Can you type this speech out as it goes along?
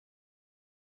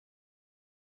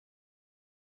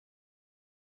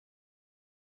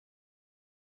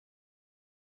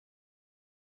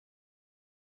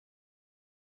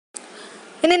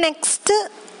ഇനി next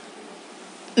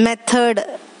method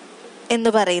എന്ന്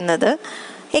പറയുന്നത്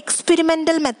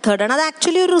എക്സ്പെരിമെൻ്റൽ മെത്തേഡാണ്. അത്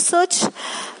ആക്ച്വലി ഒരു റിസർച്ച്,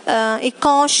 ഈ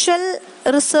കോഷൽ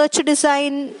റിസർച്ച്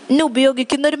ഡിസൈനിന്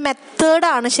ഉപയോഗിക്കുന്ന ഒരു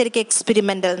മെത്തേഡാണ് ശരിക്കും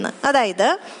എക്സ്പെരിമെൻ്റൽ എന്ന്. അതായത്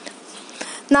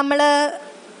നമ്മൾ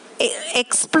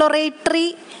എക്സ്പ്ലോറേറ്ററി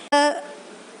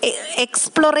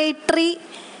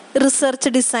റിസർച്ച്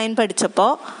ഡിസൈൻ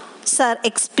പഠിച്ചപ്പോൾ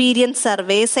experience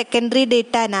survey, secondary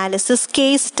data analysis,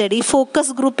 case study,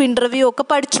 focus group interview ഒക്കെ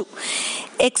പഠിച്ചു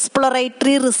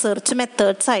എക്സ്പ്ലോറേറ്ററി റിസർച്ച്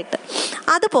മെത്തേഡ്സ് ആയിട്ട്.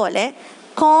 അതുപോലെ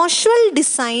കോഷ്വൽ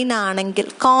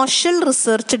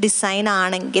റിസർച്ച് ഡിസൈൻ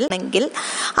ആണെങ്കിൽ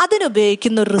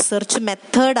അതിനുപയോഗിക്കുന്ന ഒരു റിസർച്ച്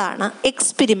മെത്തേഡാണ്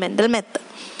എക്സ്പെരിമെൻ്റൽ മെത്തേഡ്.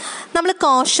 നമ്മൾ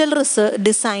കോഷ്വൽ റിസർച്ച്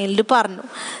ഡിസൈനിൽ പറഞ്ഞു,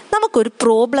 നമുക്കൊരു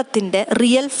പ്രോബ്ലത്തിൻ്റെ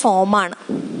റിയൽ ഫോമാണ്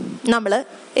നമ്മൾ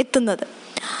എത്തുന്നത്.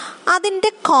 അതിൻ്റെ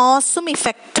കോസും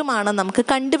ഇഫക്റ്റുമാണ് നമുക്ക്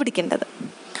കണ്ടുപിടിക്കേണ്ടത്.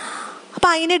 അപ്പം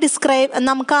അതിനെ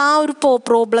നമുക്ക് ആ ഒരു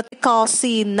പ്രോബ്ലത്തെ കോസ്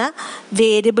ചെയ്യുന്ന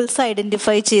വേരിയബിൾസ്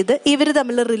ഐഡൻറ്റിഫൈ ചെയ്ത് ഇവർ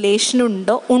തമ്മിൽ റിലേഷൻ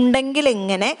ഉണ്ടെങ്കിൽ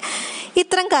എങ്ങനെ,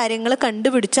 ഇത്തരം കാര്യങ്ങൾ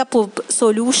കണ്ടുപിടിച്ചാൽ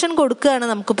സൊല്യൂഷൻ കൊടുക്കുകയാണ്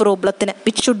നമുക്ക് പ്രോബ്ലത്തിന്,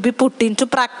 which should be put in to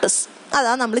practice.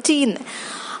 അതാണ് നമ്മൾ ചെയ്യുന്നത്.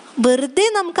 വെറുതെ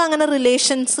നമുക്ക് അങ്ങനെ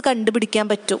റിലേഷൻസ് കണ്ടുപിടിക്കാൻ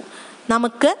പറ്റുമോ?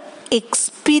 നമുക്ക്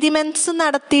എക്സ്പെരിമെൻറ്റ്സ്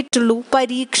നടത്തിയിട്ടുള്ളൂ,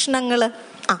 പരീക്ഷണങ്ങൾ.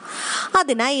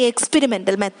 അതിനായി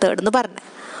എക്സ്പെരിമെൻ്റൽ മെത്തേഡ് എന്ന് പറഞ്ഞു.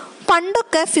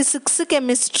 പണ്ടൊക്കെ ഫിസിക്സ്,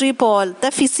 കെമിസ്ട്രി പോലത്തെ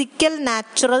ഫിസിക്കൽ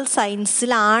നാച്ചുറൽ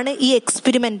സയൻസിലാണ് ഈ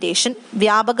എക്സ്പെരിമെൻറ്റേഷൻ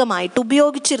വ്യാപകമായിട്ട്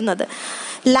ഉപയോഗിച്ചിരുന്നത്.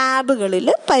 ലാബുകളിൽ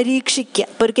പരീക്ഷിക്കുക.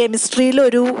 ഇപ്പോൾ ഒരു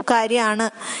കെമിസ്ട്രിയിലൊരു കാര്യമാണ്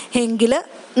എങ്കിൽ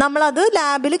നമ്മളത്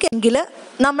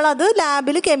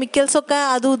ലാബിൽ കെമിക്കൽസൊക്കെ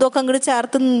അതും ഇതൊക്കെ അങ്ങോട്ട്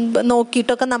ചേർത്ത്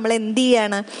നോക്കിയിട്ടൊക്കെ നമ്മൾ എന്ത്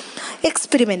ചെയ്യാണ്?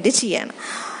 എക്സ്പെരിമെൻ്റ് ചെയ്യാണ്.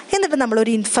 എന്നിട്ട്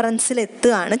നമ്മളൊരു ഇൻഫറൻസിൽ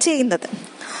എത്തുകയാണ് ചെയ്യുന്നത്.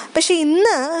 പക്ഷെ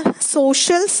ഇന്ന്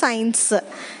സോഷ്യൽ സയൻസ്,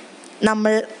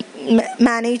 നമ്മൾ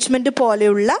മാനേജ്മെൻറ്റ്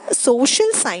പോലെയുള്ള സോഷ്യൽ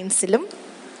സയൻസിലും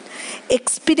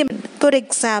എക്സ്പെരിമെൻ്റ്. ഫോർ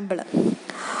എക്സാമ്പിൾ,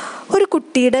 ഒരു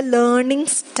കുട്ടിയുടെ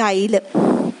ലേണിംഗ് സ്റ്റൈല്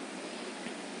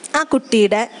ആ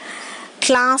കുട്ടിയുടെ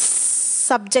ക്ലാസ്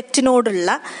സബ്ജക്റ്റിനോടുള്ള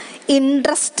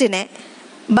ഇൻട്രസ്റ്റിനെ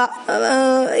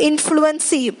ഇൻഫ്ലുവൻസ്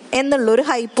ചെയ്യും എന്നുള്ളൊരു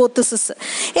ഹൈപ്പോത്തിസിസ്.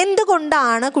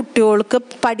 എന്തുകൊണ്ടാണ് കുട്ടികൾക്ക്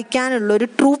പഠിക്കാനുള്ളൊരു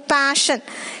ട്രൂ പാഷൻ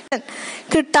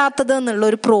കിട്ടാത്തത്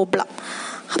എന്നുള്ളൊരു പ്രോബ്ലം.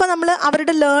 അപ്പോൾ നമ്മൾ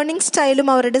അവരുടെ ലേണിംഗ് സ്റ്റൈലും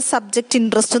അവരുടെ സബ്ജക്റ്റ്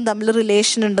ഇൻട്രസ്റ്റും തമ്മിൽ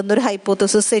റിലേഷൻ ഉണ്ടെന്നൊരു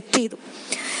ഹൈപ്പോത്തിസിസ് സെറ്റ് ചെയ്തു.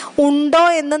 ഉണ്ടോ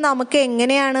എന്ന് നമുക്ക്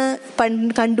എങ്ങനെയാണ്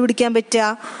കണ്ടുപിടിക്കാൻ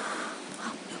പറ്റുക?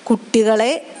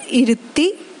 കുട്ടികളെ ഇരുത്തി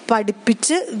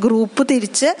പഠിപ്പിച്ച്, ഗ്രൂപ്പ്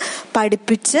തിരിച്ച്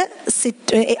പഠിപ്പിച്ച്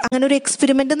അങ്ങനെ ഒരു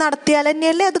എക്സ്പെരിമെൻ്റ് നടത്തിയാൽ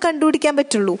തന്നെയല്ലേ അത് കണ്ടുപിടിക്കാൻ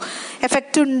പറ്റുള്ളൂ,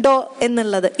 എഫക്റ്റ് ഉണ്ടോ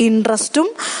എന്നുള്ളത്. ഇൻട്രസ്റ്റും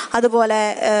അതുപോലെ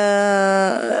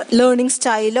ലേണിംഗ്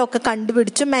സ്റ്റൈലും ഒക്കെ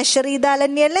കണ്ടുപിടിച്ച് മെഷർ ചെയ്താൽ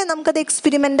തന്നെയല്ലേ നമുക്കത്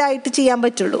എക്സ്പെരിമെൻ്റ് ആയിട്ട് ചെയ്യാൻ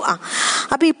പറ്റുള്ളൂ.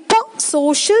 അപ്പോൾ ഇപ്പോൾ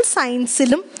സോഷ്യൽ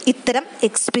സയൻസിലും ഇത്തരം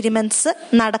എക്സ്പെരിമെൻറ്റ്സ്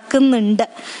നടക്കുന്നുണ്ട്.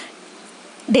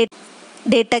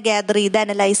 ഡേറ്റ ഗ്യാദർ ചെയ്ത്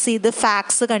അനലൈസ് ചെയ്ത്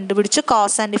ഫാക്ട്സ് കണ്ടുപിടിച്ച്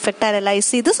കോസ് ആൻഡ് ഇഫക്റ്റ് അനലൈസ്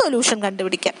ചെയ്ത് സൊല്യൂഷൻ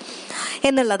കണ്ടുപിടിക്കാം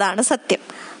എന്നുള്ളതാണ് സത്യം.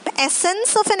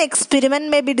 Essence of an experiment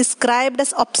may be described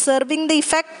as observing the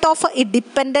effect of a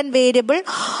dependent variable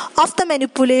of the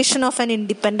manipulation of an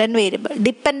independent variable.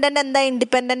 Dependent എന്താ,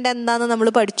 independent എന്താന്ന് നമ്മൾ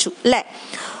പഠിച്ചു അല്ലേ?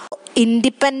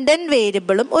 ഇൻഡിപെൻഡന്റ്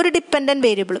വേരിയബിളും ഒരു ഡിപ്പെൻഡന്റ്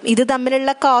വേരിയബിളും ഇത്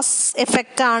തമ്മിലുള്ള കോസ്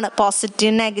എഫക്റ്റ് ആണ്,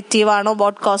 പോസിറ്റീവ് നെഗറ്റീവ് ആണോ,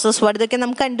 വാട്ട് കോസസ് വാട്ട്, ഇതൊക്കെ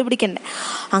നമുക്ക് കണ്ടുപിടിക്കണ്ടേ.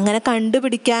 അങ്ങനെ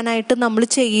കണ്ടുപിടിക്കാനായിട്ട് നമ്മൾ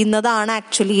ചെയ്യുന്നതാണ്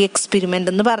ആക്ച്വലി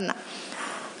എക്സ്പെരിമെന്റ് എന്ന് പറഞ്ഞാൽ.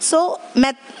 സോ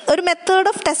ഒരു മെത്തേഡ്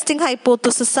ഓഫ് ടെസ്റ്റിംഗ്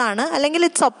ഹൈപ്പോത്തിസിസ് ആണ്, അല്ലെങ്കിൽ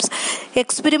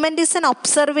experiment is an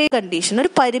observation condition. ഒരു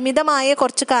പരിമിതമായ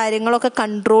കുറച്ച് കാര്യങ്ങളൊക്കെ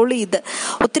കൺട്രോൾ ചെയ്ത്,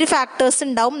 ഒത്തിരി ഫാക്ടേഴ്സ്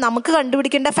ഉണ്ടാവും, നമുക്ക്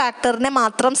കണ്ടുപിടിക്കേണ്ട ഫാക്ടറിനെ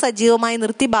മാത്രം സജീവമായി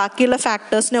നിർത്തി ബാക്കിയുള്ള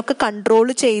ഫാക്ടേഴ്സിനെയൊക്കെ കൺട്രോൾ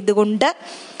ചെയ്തുകൊണ്ട്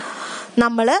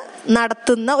നമ്മൾ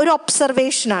നടത്തുന്ന ഒരു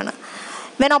ഒബ്സർവേഷനാണ്.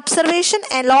 When observation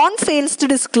alone fails to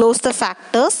disclose the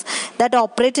factors that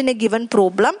operate in a given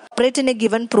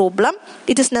problem,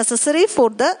 it is necessary for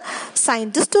the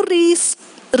scientist to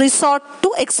resort to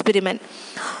experiment.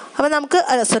 അപ്പോൾ നമുക്ക്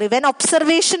when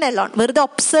observation alone, വെറുതെ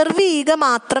ഒബ്സർവ് ചെയ്യുക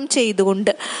മാത്രം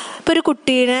ചെയ്തുകൊണ്ട്, ഇപ്പോൾ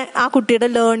ഒരു ആ കുട്ടിയുടെ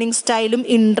ലേണിംഗ് സ്റ്റൈലും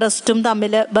ഇൻട്രസ്റ്റും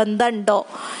തമ്മിൽ ബന്ധമുണ്ടോ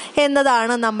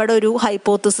എന്നതാണ് നമ്മുടെ ഒരു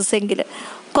ഹൈപ്പോത്തിസിസ് എങ്കിൽ,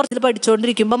 കുറച്ച്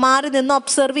പഠിച്ചുകൊണ്ടിരിക്കുമ്പോൾ മാറി നിന്ന്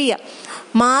ഒബ്സർവ്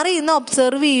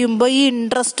ചെയ്യുമ്പോൾ ഈ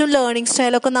ഇൻട്രസ്റ്റും ലേണിംഗ്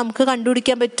സ്റ്റൈലൊക്കെ നമുക്ക്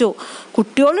കണ്ടുപിടിക്കാൻ പറ്റുമോ?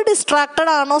 കുട്ടികൾ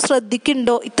ഡിസ്ട്രാക്റ്റഡ് ആണോ,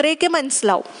 ശ്രദ്ധിക്കുന്നുണ്ടോ, ഇത്രയൊക്കെ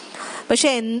മനസ്സിലാവും.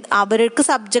 പക്ഷെ അവർക്ക്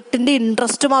സബ്ജക്റ്റിന്റെ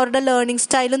ഇൻട്രസ്റ്റും അവരുടെ ലേണിംഗ്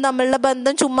സ്റ്റൈലും തമ്മിലുള്ള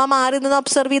ബന്ധം ചുമ്മാ മാറി നിന്ന്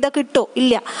ഒബ്സർവ് ചെയ്താൽ കിട്ടുമോ?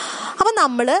 ഇല്ല. അപ്പം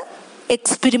നമ്മൾ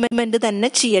എക്സ്പെരിമെന്റ് തന്നെ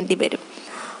ചെയ്യേണ്ടി വരും.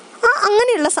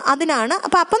 അങ്ങനെയുള്ള അതിനാണ്.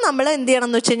 അപ്പം നമ്മൾ എന്ത് ചെയ്യണം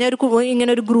എന്ന് വെച്ച് കഴിഞ്ഞാൽ,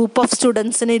 ഇങ്ങനെ ഒരു ഗ്രൂപ്പ് ഓഫ്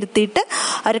സ്റ്റുഡൻസിനെ ഇരുത്തിയിട്ട്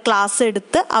അവർ ക്ലാസ്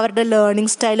എടുത്ത് അവരുടെ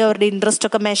ലേണിംഗ് സ്റ്റൈലും അവരുടെ ഇൻട്രസ്റ്റ്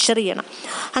ഒക്കെ മെഷർ ചെയ്യണം.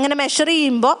 അങ്ങനെ മെഷർ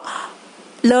ചെയ്യുമ്പോൾ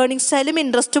ലേണിംഗ് സ്റ്റൈലും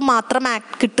ഇൻട്രസ്റ്റും മാത്രം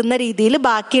കിട്ടുന്ന രീതിയിൽ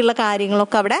ബാക്കിയുള്ള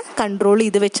കാര്യങ്ങളൊക്കെ അവിടെ കൺട്രോൾ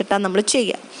ചെയ്ത് വെച്ചിട്ടാണ് നമ്മൾ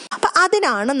ചെയ്യുക. അപ്പം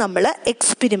അതിനാണ് നമ്മൾ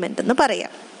എക്സ്പെരിമെൻ്റ് എന്ന് പറയുക.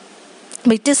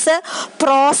 It is a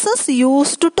process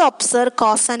used to observe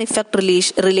cause and effect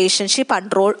relationship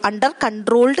under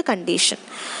controlled condition.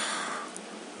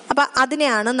 അപ്പം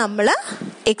അതിനെയാണ് നമ്മൾ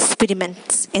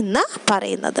എക്സ്പെരിമെൻറ്റ്സ് എന്ന്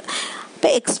പറയുന്നത്.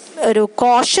 അപ്പം ഒരു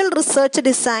കോഷ്യൽ റിസർച്ച്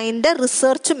ഡിസൈൻ്റെ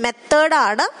റിസർച്ച്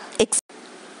മെത്തേഡാണ്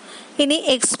ഇനി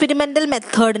എക്സ്പെരിമെൻ്റൽ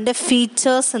മെത്തേഡിൻ്റെ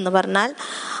ഫീച്ചേഴ്സ് എന്ന് പറഞ്ഞാൽ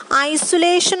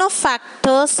isolation of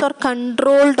factors or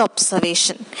controlled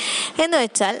observation എന്ന്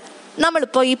വെച്ചാൽ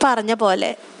നമ്മളിപ്പോൾ ഈ പറഞ്ഞ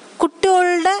പോലെ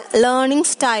കുട്ടികളുടെ ലേണിംഗ്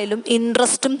സ്റ്റൈലും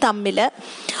ഇൻട്രസ്റ്റും തമ്മിൽ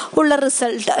ഉള്ള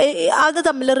റിസൾട്ട് അത്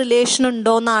തമ്മിൽ റിലേഷൻ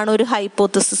ഉണ്ടോ എന്നാണ് ഒരു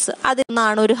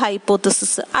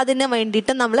ഹൈപ്പോത്തസിസ്. അതിന്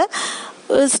വേണ്ടിയിട്ട് നമ്മൾ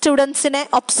സ്റ്റുഡൻസിനെ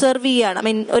ഒബ്സർവ്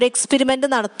ചെയ്യുകയാണ്, ഒരു എക്സ്പെരിമെൻ്റ്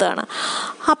നടത്തുകയാണ്.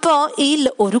 അപ്പോൾ ഈ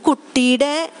ഒരു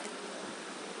കുട്ടിയുടെ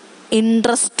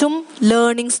ഇൻട്രസ്റ്റും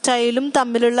ലേണിംഗ് സ്റ്റൈലും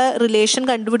തമ്മിലുള്ള റിലേഷൻ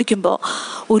കണ്ടുപിടിക്കുമ്പോൾ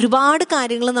ഒരുപാട്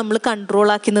കാര്യങ്ങൾ നമ്മൾ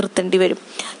കൺട്രോളാക്കി നിർത്തേണ്ടി വരും.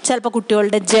 ചിലപ്പോൾ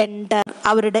കുട്ടികളുടെ ജെൻഡർ,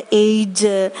 അവരുടെ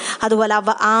ഏജ്, അതുപോലെ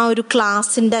ആ ഒരു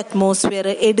ക്ലാസ്സിൻ്റെ അറ്റ്മോസ്ഫിയർ,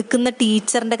 എടുക്കുന്ന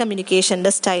ടീച്ചറിൻ്റെ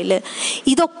കമ്മ്യൂണിക്കേഷൻ്റെ സ്റ്റൈല്,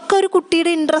 ഇതൊക്കെ ഒരു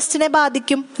കുട്ടിയുടെ ഇൻട്രസ്റ്റിനെ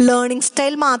ബാധിക്കും. Learning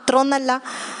style മാത്രമൊന്നല്ല.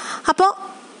 അപ്പോൾ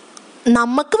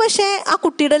നമുക്ക് പക്ഷേ ആ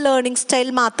കുട്ടിയുടെ ലേണിംഗ് സ്റ്റൈൽ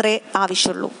മാത്രമേ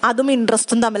ആവശ്യമുള്ളൂ, അതും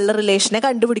ഇൻട്രസ്റ്റും തമ്മിലുള്ള റിലേഷനെ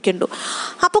കണ്ടുപിടിക്കണ്ടു.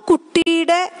 അപ്പോൾ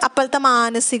കുട്ടിയുടെ അപ്പോഴത്തെ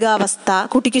മാനസികാവസ്ഥ,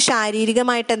 കുട്ടിക്ക്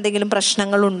ശാരീരികമായിട്ട് എന്തെങ്കിലും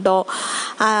പ്രശ്നങ്ങളുണ്ടോ,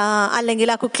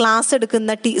 അല്ലെങ്കിൽ ആ ക്ലാസ്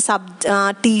എടുക്കുന്ന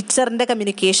ടീച്ചറിൻ്റെ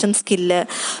കമ്മ്യൂണിക്കേഷൻ സ്കില്ല്,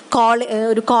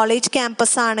 ഒരു കോളേജ്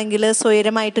ക്യാമ്പസ് ആണെങ്കിൽ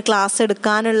സ്വയമായിട്ട് ക്ലാസ്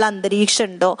എടുക്കാനുള്ള അന്തരീക്ഷം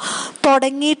ഉണ്ടോ,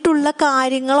 തുടങ്ങിയിട്ടുള്ള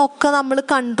കാര്യങ്ങളൊക്കെ നമ്മൾ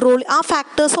ആ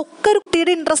ഫാക്ടേഴ്സ് ഒക്കെ ഒരു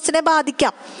കുട്ടിയുടെ ഇൻട്രസ്റ്റിനെ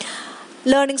ബാധിക്കാം.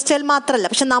 ലേണിംഗ് സ്റ്റൈൽ മാത്രമല്ല,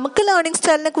 പക്ഷെ നമുക്ക് ലേണിംഗ്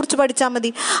സ്റ്റൈലിനെ കുറിച്ച് പഠിച്ചാൽ മതി.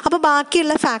 അപ്പോൾ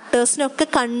ബാക്കിയുള്ള ഫാക്ടേഴ്സിനൊക്കെ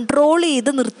കൺട്രോൾ ചെയ്ത്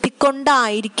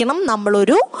നിർത്തിക്കൊണ്ടായിരിക്കണം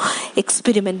നമ്മളൊരു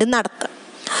എക്സ്പെരിമെൻ്റ് നടത്തുക.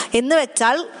 എന്ന്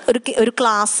വെച്ചാൽ ഒരു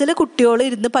ക്ലാസ്സിൽ കുട്ടികൾ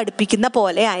ഇരുന്ന് പഠിപ്പിക്കുന്ന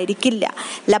പോലെ ആയിരിക്കില്ല.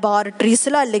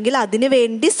 ലബോറട്ടറീസിലോ അല്ലെങ്കിൽ അതിനു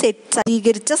വേണ്ടി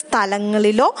സജ്ജീകരിച്ച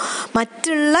സ്ഥലങ്ങളിലോ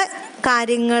മറ്റുള്ള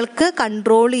കാര്യങ്ങൾക്ക്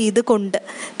കൺട്രോൾ ചെയ്ത് കൊണ്ട്,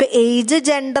 ഇപ്പം ഏജ്,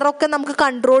 ജെൻഡറൊക്കെ നമുക്ക്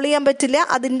കൺട്രോൾ ചെയ്യാൻ പറ്റില്ല,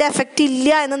 അതിൻ്റെ എഫക്റ്റ്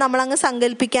ഇല്ല എന്ന് നമ്മളങ്ങ്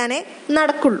സങ്കല്പിക്കാനേ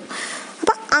നടക്കുള്ളൂ.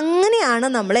 അപ്പം അങ്ങനെയാണ്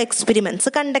നമ്മൾ എക്സ്പെരിമെൻറ്റ്സ്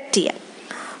കണ്ടക്ട് ചെയ്യുക.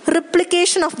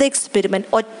 റിപ്ലിക്കേഷൻ ഓഫ് ദ എക്സ്പെരിമെൻറ്റ്,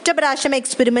 ഒറ്റ പ്രാവശ്യം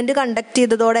എക്സ്പെരിമെൻറ്റ് കണ്ടക്ട്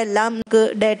ചെയ്തതോടെ എല്ലാം നമുക്ക്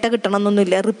ഡേറ്റ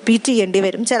കിട്ടണമെന്നൊന്നുമില്ല, റിപ്പീറ്റ് ചെയ്യേണ്ടി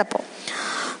വരും ചിലപ്പോൾ.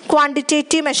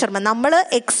 ക്വാണ്ടിറ്റേറ്റീവ് മെഷർമെൻറ്റ്, നമ്മൾ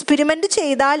എക്സ്പെരിമെൻ്റ്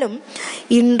ചെയ്താലും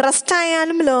ഇൻട്രസ്റ്റ്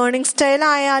ആയാലും ലേണിംഗ് സ്റ്റൈൽ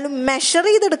ആയാലും മെഷർ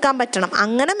ചെയ്തെടുക്കാൻ പറ്റണം.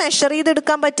 അങ്ങനെ മെഷർ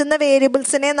ചെയ്തെടുക്കാൻ പറ്റുന്ന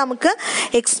വേരിയബിൾസിനെ നമുക്ക്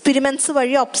എക്സ്പെരിമെൻറ്റ്സ്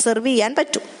വഴി ഒബ്സർവ് ചെയ്യാൻ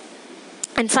പറ്റും.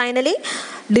 And finally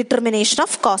determination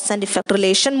of cause and effect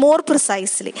relation more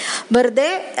precisely. വെറുതെ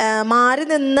മാറി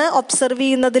നിന്ന് ഒബ്സർവ്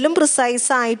ചെയ്യുന്നതിലും പ്രിസൈസ്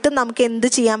ആയിട്ട് നമുക്ക് എന്ത്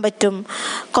ചെയ്യാൻ പറ്റും?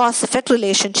 കോസ് ഇഫക്റ്റ്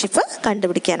റിലേഷൻഷിപ്പ്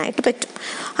കണ്ടുപിടിക്കാനായിട്ട് പറ്റും.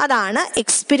 അതാണ്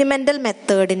എക്സ്പെരിമെൻ്റൽ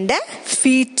മെത്തേഡിൻ്റെ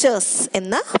ഫീച്ചേഴ്സ്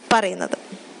എന്ന് പറയുന്നത്.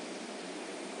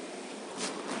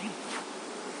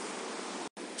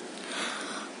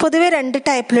 പൊതുവെ 2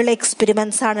 ടൈപ്പിലുള്ള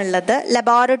എക്സ്പെരിമെൻറ്റ്സ് ആണുള്ളത്: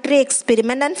 laboratory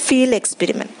experiment and field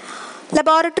experiment.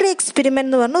 Laboratory experiment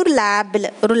എന്ന് പറഞ്ഞാൽ ഒരു ലാബിൽ,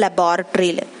 ഒരു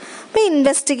ലബോറട്ടറിയിൽ ഇപ്പോൾ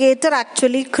investigator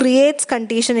actually creates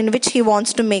condition in which he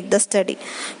wants to make the study.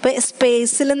 ഇപ്പോൾ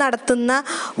സ്പേസിൽ നടത്തുന്ന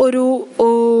ഒരു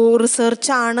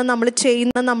റിസർച്ചാണ് നമ്മൾ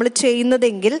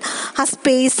ചെയ്യുന്നതെങ്കിൽ ആ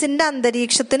സ്പേസിൻ്റെ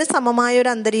അന്തരീക്ഷത്തിന് സമമായ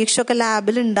ഒരു അന്തരീക്ഷമൊക്കെ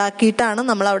ലാബിൽ ഉണ്ടാക്കിയിട്ടാണ്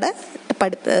നമ്മളവിടെ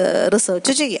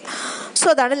റിസർച്ച് ചെയ്യുക. സോ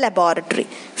അതാണ് ലബോറട്ടറി.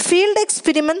 ഫീൽഡ്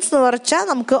എക്സ്പെരിമെൻറ്റ്സ് എന്ന് പറഞ്ഞാൽ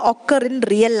നമുക്ക് occur in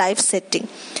real life setting.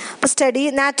 ഇപ്പോൾ സ്റ്റഡി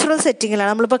നാച്ചുറൽ സെറ്റിങ്ങിലാണ്.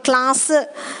 നമ്മളിപ്പോൾ ക്ലാസ്,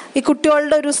 ഈ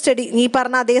കുട്ടികളുടെ ഒരു സ്റ്റഡി, നീ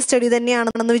പറഞ്ഞ അതേ സ്റ്റഡി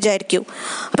തന്നെയാണെന്ന് വിചാരിക്കൂ.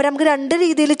 അപ്പോൾ നമുക്ക് 2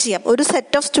 രീതിയിൽ ചെയ്യാം. ഒരു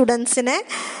സെറ്റ് ഓഫ് സ്റ്റുഡൻസിനെ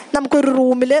നമുക്കൊരു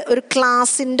റൂമിൽ ഒരു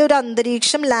ക്ലാസ്സിൻ്റെ ഒരു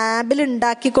അന്തരീക്ഷം ലാബിൽ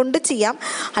ഉണ്ടാക്കിക്കൊണ്ട് ചെയ്യാം.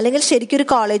 അല്ലെങ്കിൽ ശരിക്കും ഒരു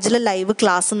കോളേജിലെ ലൈവ്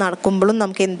ക്ലാസ് നടക്കുമ്പോഴും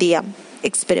നമുക്ക് എന്ത് ചെയ്യാം?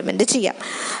 എക്സ്പെരിമെൻ്റ് ചെയ്യാം.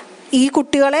 ഈ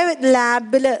കുട്ടികളെ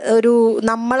ലാബിൽ ഒരു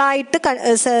നമ്മളായിട്ട്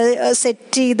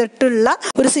സെറ്റ് ചെയ്തിട്ടുള്ള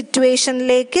ഒരു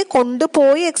സിറ്റുവേഷനിലേക്ക്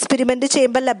കൊണ്ടുപോയി എക്സ്പെരിമെൻ്റ്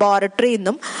ചെയ്യുമ്പോൾ ലബോറട്ടറി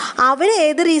എന്നും, അവർ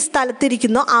ഏത്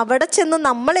സ്ഥലത്തിരിക്കുന്നോ അവിടെ ചെന്ന്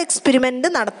നമ്മൾ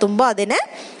എക്സ്പെരിമെൻ്റ് നടത്തുമ്പോൾ അതിനെ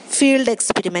ഫീൽഡ്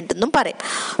എക്സ്പെരിമെൻ്റ് എന്നും പറയും.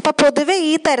 അപ്പോൾ പൊതുവെ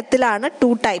ഈ തരത്തിലാണ്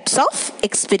 2 ടൈപ്സ് ഓഫ്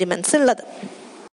എക്സ്പെരിമെൻറ്റ്സ് ഉള്ളത്.